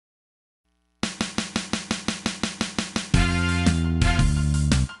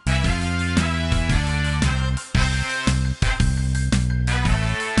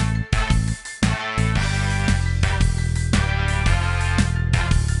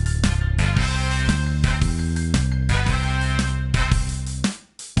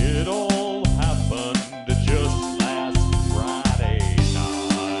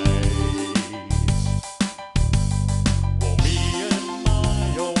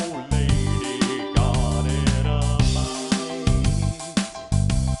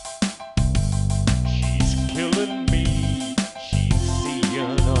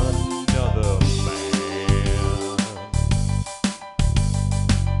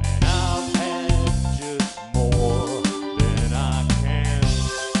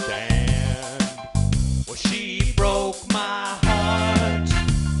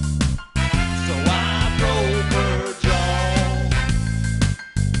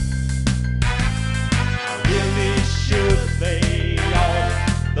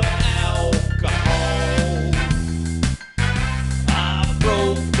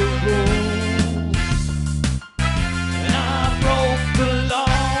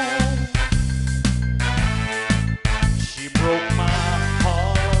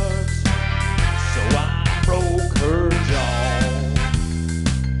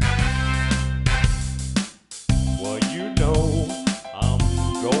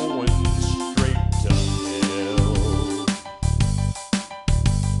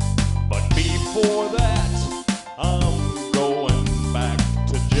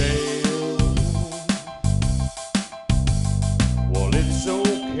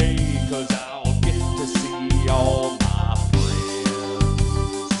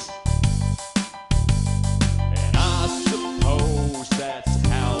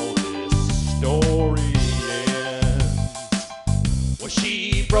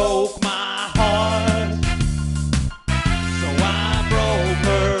broke my heart, so I broke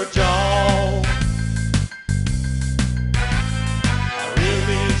her jaw. I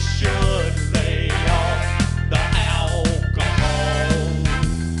really should lay off the alcohol.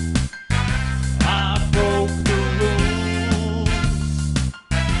 I broke the rules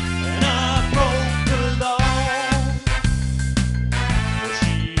and I broke the law. But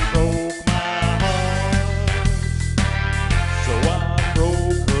she broke my heart, so I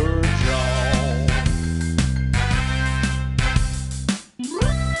broke her jaw.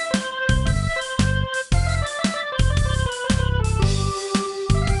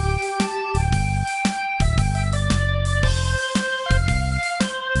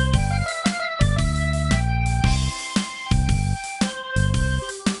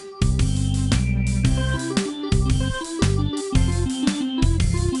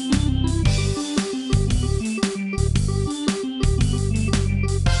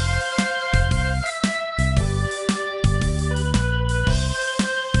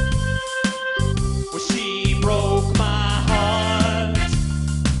 She broke my heart,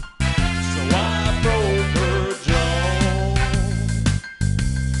 so I broke her jaw.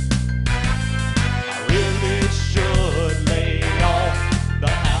 I really should lay off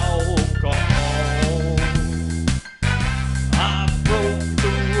the alcohol. I broke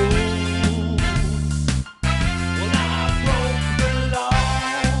the rules, well, I broke the law.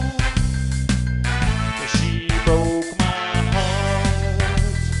 But she broke my heart,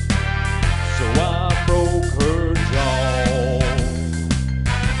 so I broke her jaw.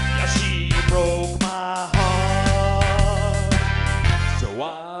 Yeah, she broke my heart, so I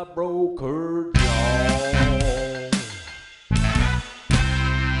broke her jaw.